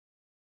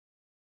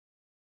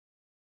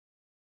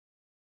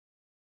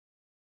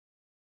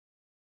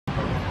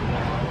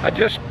I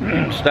just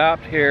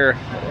stopped here.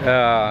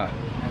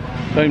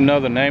 Don't even know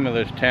the name of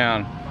this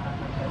town.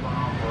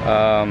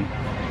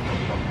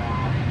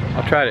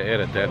 I'll try to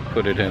edit that and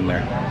put it in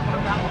there.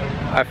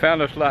 I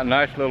found this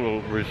nice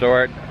little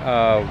resort.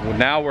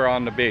 Now we're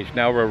on the beach.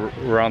 Now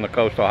we're on the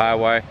coastal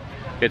highway.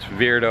 It's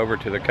veered over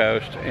to the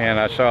coast, and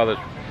I saw this.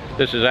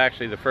 This is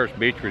actually the first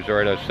beach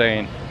resort I've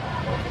seen,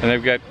 and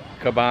they've got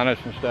cabanas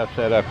and stuff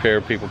set up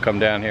here. People come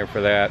down here for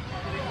that.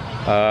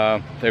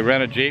 They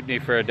rent a jeepney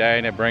for a day,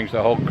 and it brings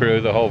the whole crew,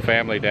 the whole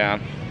family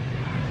down.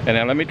 And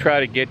then let me try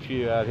to get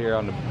you out here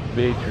on the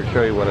beach or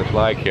show you what it's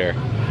like here.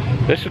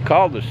 This is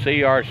called the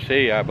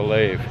CRCI, I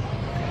believe.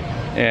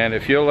 And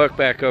if you'll look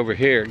back over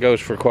here, it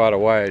goes for quite a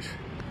ways.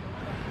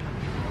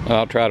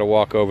 I'll try to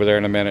walk over there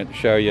in a minute and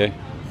show you.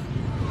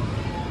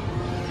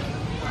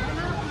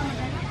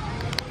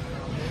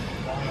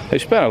 They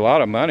spent a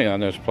lot of money on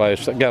this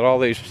place. They got all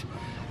these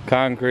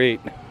concrete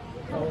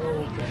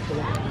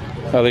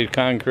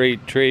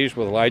trees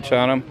with lights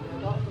on them.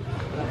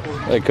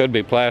 They could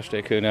be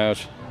plastic, who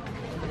knows.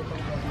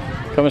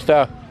 ¿Cómo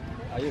está?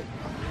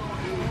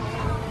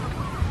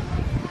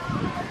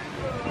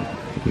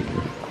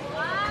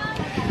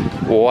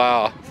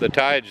 Wow, the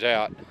tide's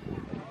out.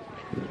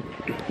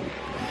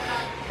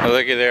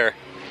 Look at there.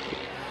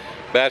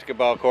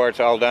 Basketball courts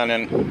all done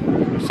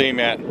in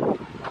cement.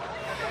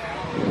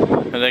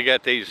 And they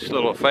got these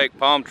little fake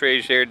palm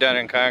trees here done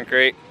in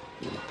concrete.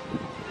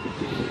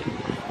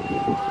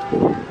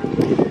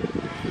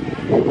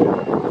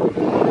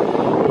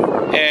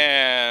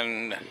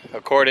 And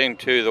according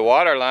to the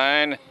water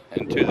line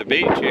and to the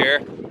beach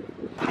here,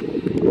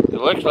 it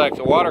looks like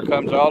the water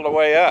comes all the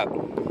way up.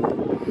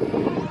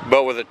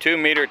 But with a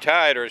 2-meter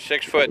tide or a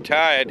 6-foot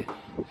tide,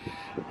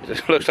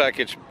 it looks like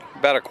it's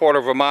about a quarter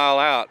of a mile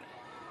out.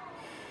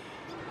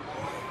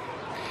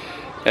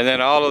 And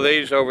then all of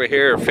these over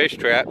here are fish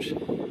traps.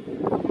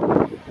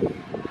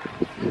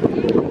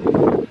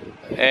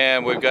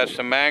 And we've got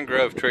some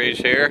mangrove trees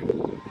here.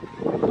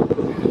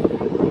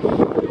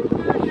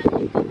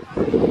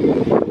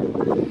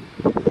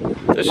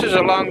 This is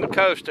along the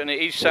coast on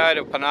the east side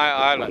of Panay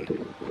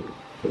Island.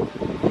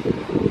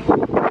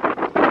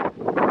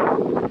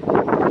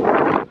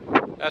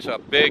 That's a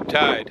big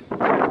tide.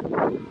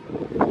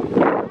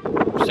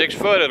 6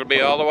 foot, it'll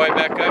be all the way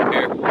back up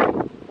here.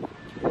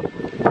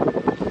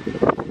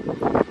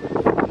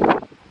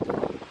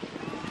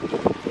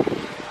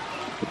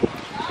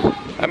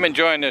 I'm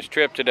enjoying this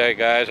trip today,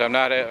 guys. I'm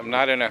not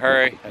in a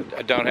hurry.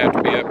 I don't have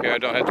to be up here. I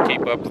don't have to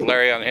keep up with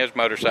Larry on his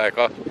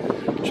motorcycle.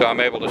 So I'm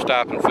able to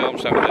stop and film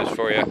some of this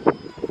for you.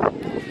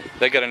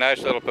 They got a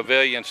nice little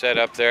pavilion set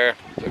up there.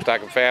 Looks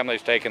like a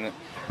family's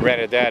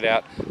rented that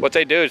out. What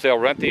they do is they'll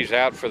rent these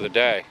out for the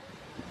day.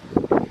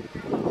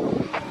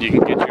 You can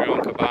get your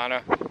own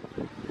cabana.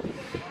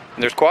 And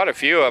there's quite a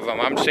few of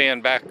them. I'm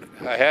seeing back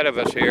ahead of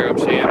us here, I'm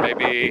seeing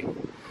maybe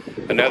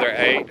another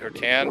 8 or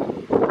 10.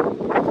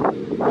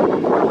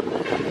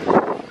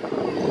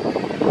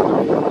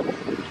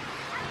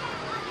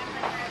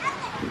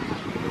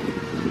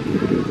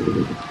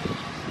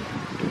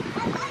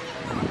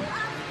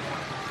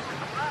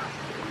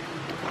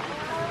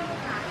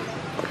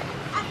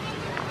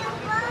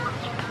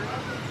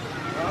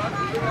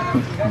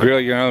 Grill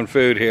your own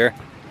food here.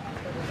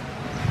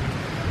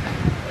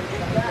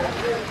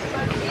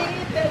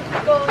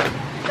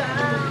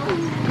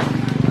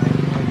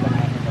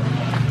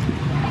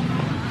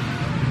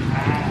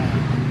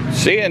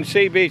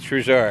 CNC Beach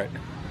Resort.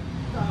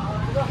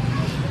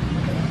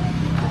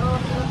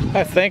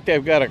 I think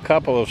they've got a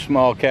couple of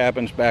small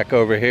cabins back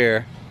over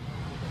here.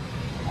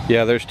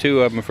 Yeah, there's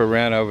 2 of them for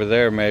rent over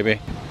there maybe.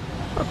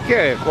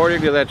 Okay,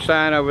 according to that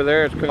sign over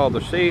there, it's called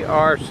the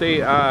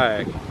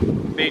CRCI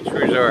Beach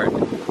Resort.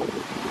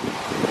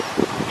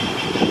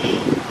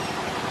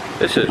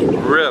 This is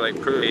really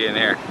pretty in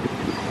here.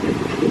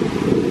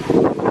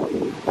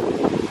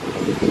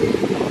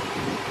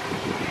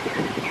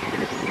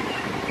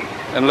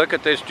 And look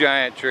at this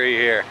giant tree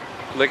here.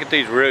 Look at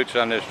these roots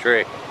on this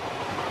tree.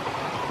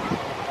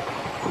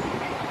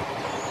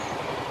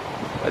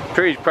 That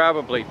tree's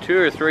probably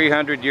 200 or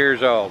 300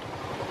 years old.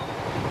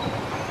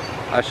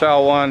 I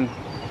saw one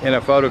in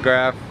a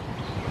photograph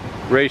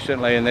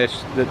recently, and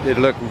it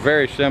looked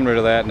very similar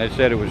to that, and they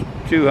said it was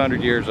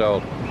 200 years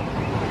old.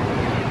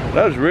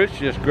 Those roots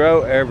just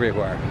grow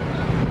everywhere.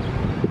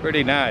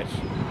 Pretty nice.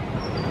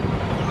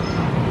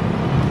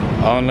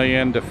 Only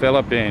in the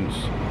Philippines.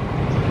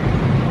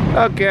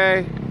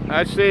 Okay,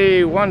 I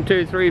see 1,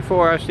 2, 3,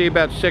 4. I see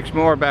about 6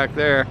 more back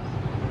there.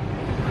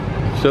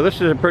 So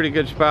this is a pretty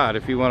good spot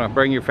if you want to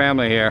bring your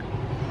family here.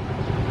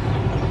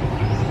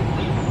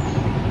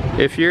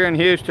 If you're in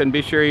Houston,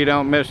 be sure you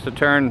don't miss the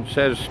turn that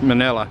says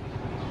Manila.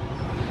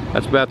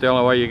 That's about the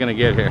only way you're going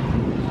to get here.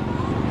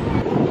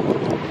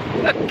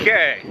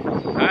 Okay,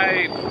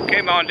 I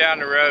came on down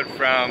the road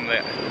from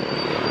the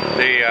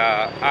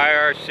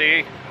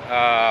IRC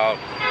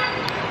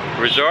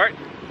resort,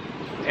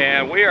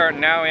 and we are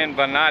now in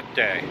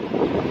Banate.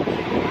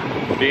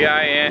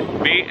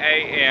 B-A-N-A-T-E.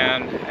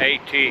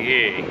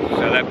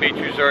 So that beach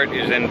resort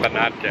is in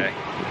Banate.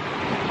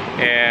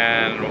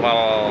 And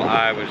while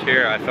I was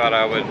here, I thought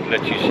I would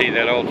let you see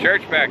that old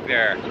church back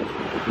there,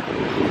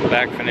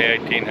 back from the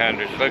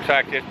 1800s. Looks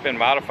like it's been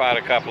modified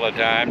a couple of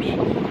times,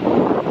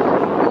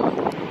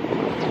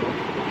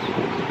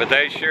 but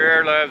they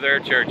sure love their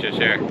churches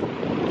here.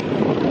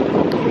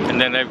 And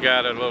then they've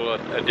got a little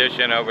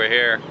addition over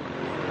here.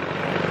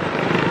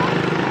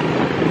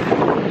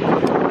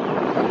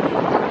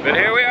 But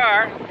here we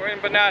are, we're in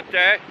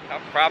Banate.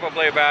 I'm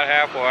probably about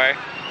halfway.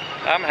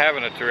 I'm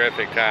having a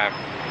terrific time.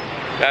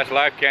 That's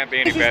life can't be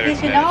any better than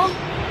this.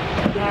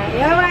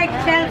 You like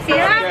Chelsea?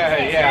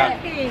 Okay, yeah.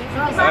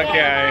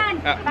 Okay.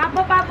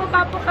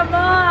 Papo, come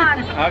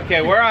on.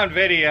 Okay, we're on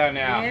video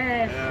now.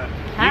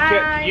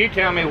 Yes. You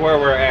tell me where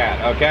we're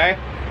at, okay?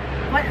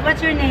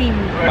 What's your name?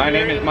 My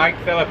name is Mike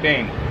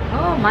Philippine.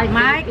 Oh, Mike.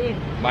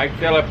 Mike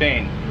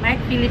Philippine. Mike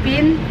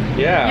Philippine?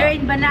 Yeah. You're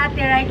in Banate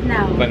right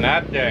now.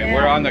 Banate, Yeah.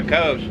 we're on the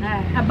coast.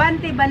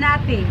 Abante,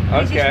 Banate.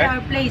 This is Okay.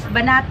 our place,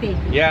 Banate.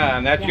 Yeah,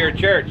 and that's your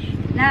church.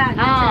 That's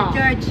our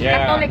church.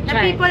 Yeah. Catholic church. The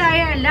people are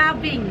here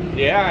loving.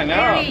 Yeah, I know.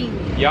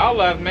 Caring. Y'all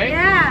love me.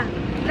 Yeah,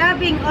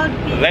 loving all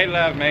people. They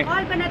love me.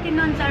 All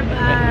Banatinons are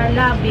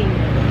loving.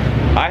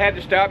 I had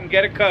to stop and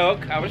get a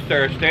Coke. I was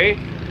thirsty.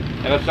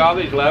 And I saw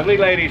these lovely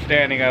ladies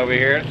standing over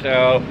here,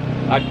 so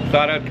I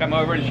thought I'd come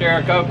over and share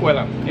a Coke with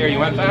them. Here, you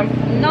want some?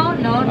 No,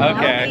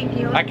 Okay. thank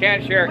you. I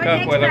can't share a Well,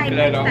 Coke with them because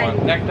I don't next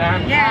want. Next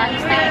time? Yeah,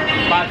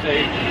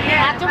 Patsy.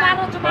 Yeah,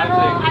 tomorrow. Patsy. I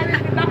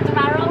will be back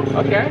tomorrow.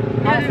 Okay.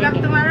 I'll be back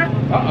tomorrow.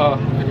 Uh-oh.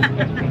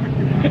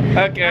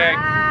 Okay.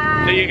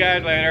 Bye. See you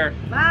guys later.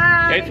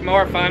 Bye. It's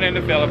more fun in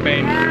the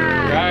Philippines,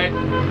 Yeah. right?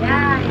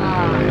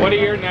 Yeah. What are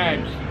your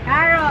names?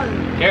 Carol.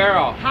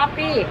 Carol.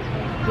 Happy.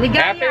 Ligaya.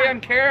 Happy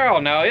and Carol.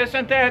 Now,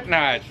 isn't that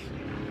nice?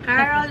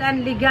 Carol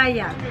and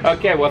Ligaya.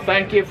 Okay, well,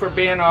 thank you for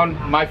being on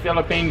my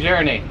Philippine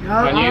journey.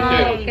 On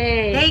YouTube.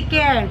 Okay. Take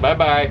care.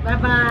 Bye-bye.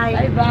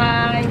 Bye-bye.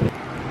 Bye-bye.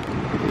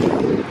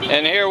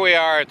 And here we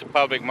are at the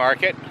public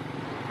market.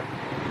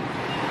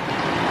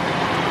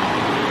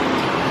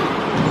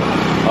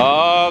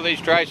 All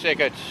these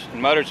tricycles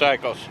and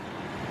motorcycles.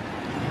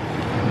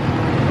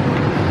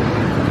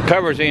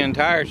 Covers the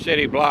entire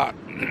city block.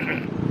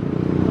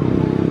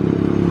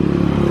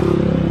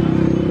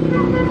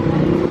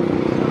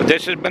 But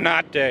this is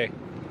Banate.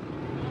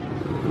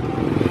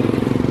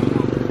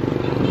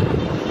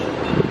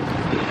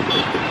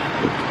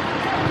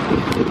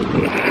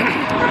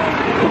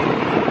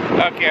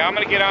 Okay, I'm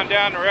gonna get on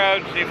down the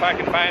road and see if I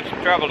can find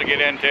some trouble to get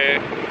into.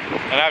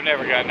 And I've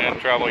never gotten in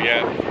trouble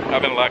yet.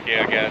 I've been lucky,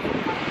 I guess.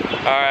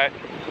 Alright,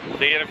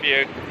 see you in a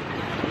few.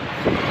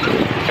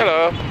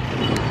 Hello.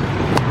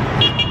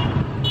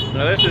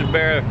 Now this is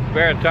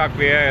Baratoc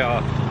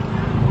Viejo.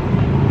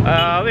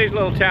 These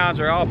little towns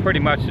are all pretty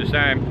much the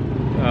same.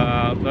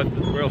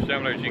 Real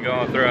similar as you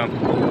going through them.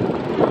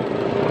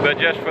 But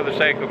just for the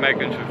sake of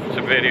making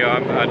some video,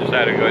 I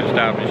decided to go ahead and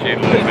stop and shoot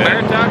a little bit.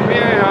 Baratoc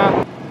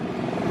Viejo.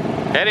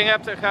 Heading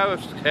up the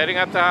coast, heading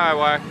up the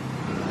highway.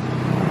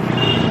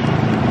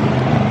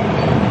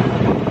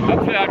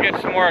 Hopefully I'll get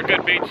some more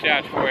good beach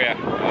shots for you.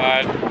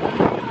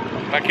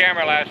 My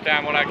camera last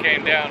time when I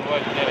came down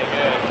wasn't any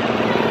good.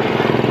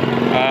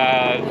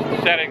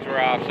 Settings were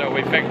off, so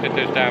we fixed it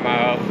this time, I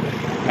hope.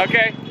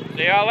 Okay,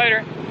 see y'all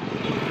later.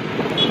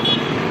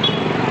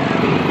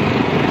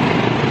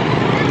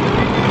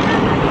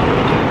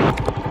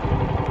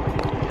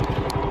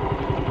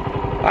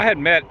 I had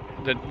met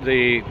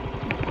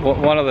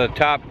one of the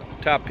top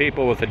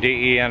people with the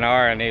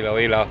DENR in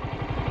Iloilo.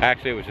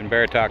 Actually, it was in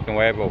Baratoc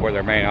Nuevo where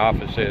their main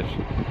office is.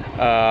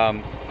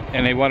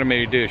 And they wanted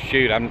me to do a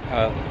shoot. I'm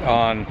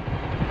on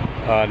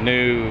a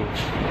new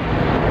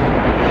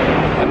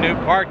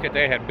park that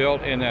they had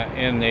built in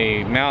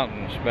the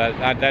mountains, but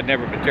that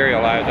never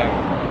materialized.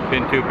 I've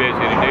been too busy to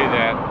do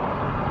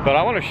that. But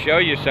I want to show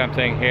you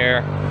something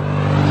here,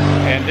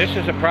 and this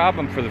is a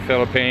problem for the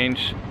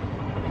Philippines,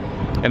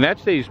 and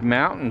that's these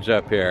mountains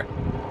up here.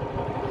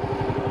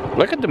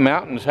 Look at the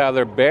mountains, how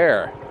they're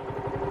bare.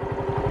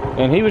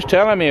 And he was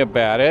telling me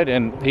about it,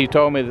 and he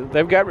told me that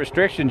they've got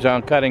restrictions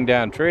on cutting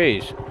down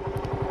trees.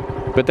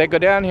 But they go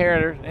down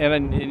here,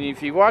 and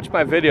if you watch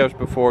my videos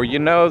before, you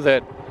know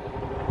that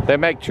they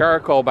make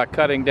charcoal by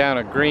cutting down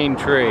a green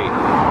tree.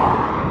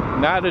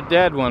 Not a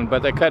dead one,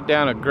 but they cut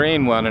down a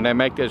green one, and they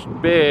make this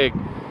big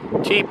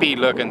teepee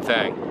looking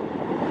thing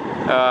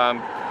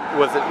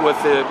with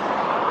the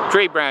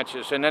tree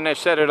branches, and then they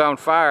set it on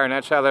fire, and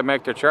that's how they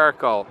make their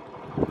charcoal.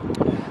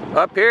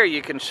 Up here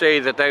you can see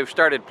that they've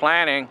started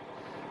planting.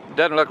 It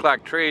doesn't look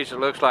like trees, it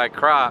looks like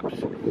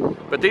crops.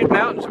 But these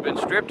mountains have been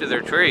stripped of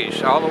their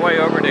trees all the way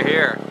over to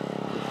here.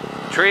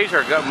 Trees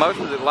are, a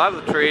lot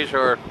of the trees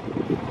are,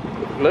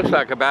 looks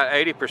like about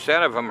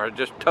 80% of them are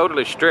just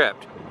totally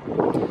stripped.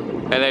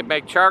 And they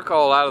make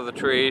charcoal out of the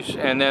trees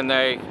and then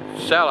they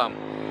sell them.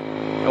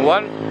 And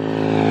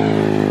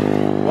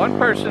one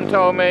person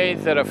told me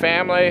that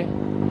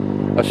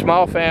a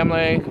small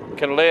family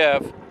can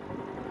live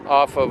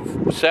off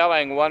of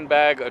selling 1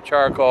 bag of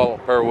charcoal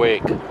per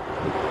week.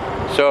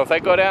 So if they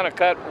go down and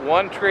cut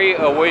 1 tree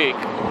a week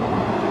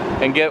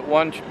and get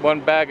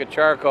one bag of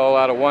charcoal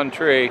out of 1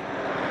 tree,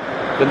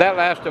 But that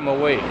lasts them a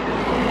week.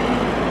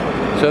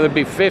 So there'd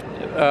be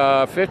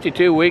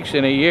 52 weeks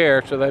in a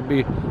year, so that'd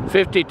be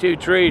 52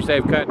 trees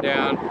they've cut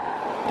down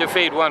to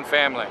feed one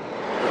family.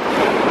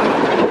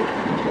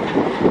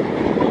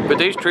 But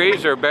these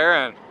trees are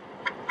barren.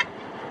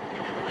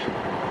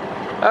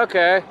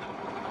 Okay,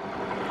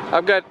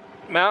 I've got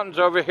mountains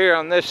over here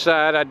on this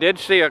side. I did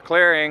see a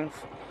clearing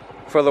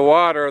for the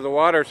water. The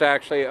water's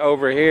actually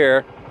over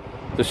here,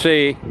 the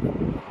sea.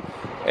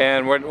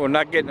 And we're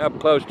not getting up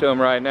close to them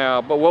right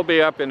now, but we'll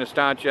be up in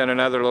Estancia in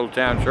another little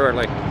town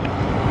shortly.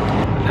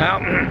 Now,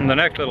 the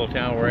next little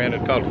town we're in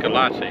is called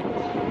Calasi,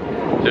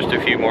 just a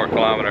few more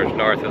kilometers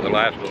north of the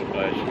last little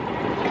place.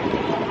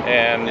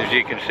 And as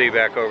you can see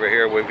back over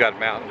here, we've got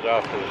mountains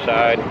off to the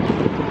side,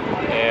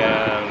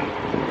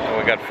 and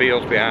we got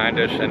fields behind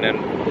us, and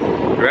then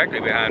directly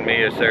behind me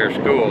is their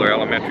school, their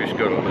elementary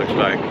school, it looks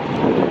like.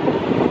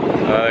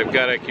 They've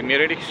got a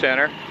community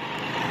center.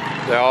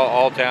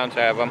 All towns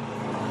have them.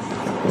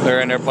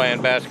 They're in there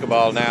playing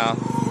basketball now.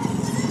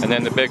 And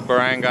then the big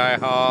barangay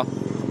hall,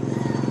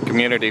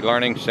 community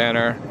learning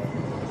center.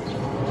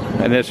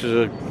 And this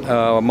is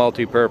a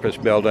multi-purpose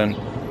building.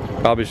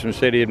 Probably some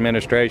city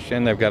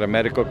administration. They've got a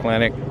medical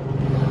clinic.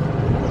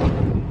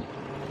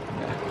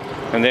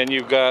 And then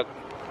you've got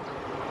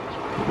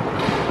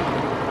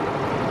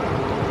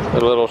a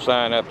little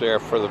sign up there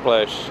for the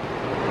place.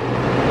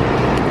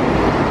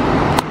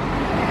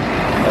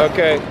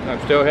 Okay,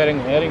 I'm still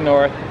heading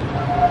north.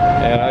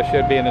 And I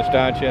should be in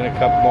Estancia in a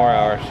couple more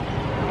hours.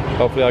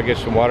 Hopefully I'll get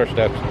some water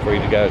stuff for you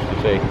guys to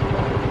see.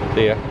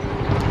 See ya.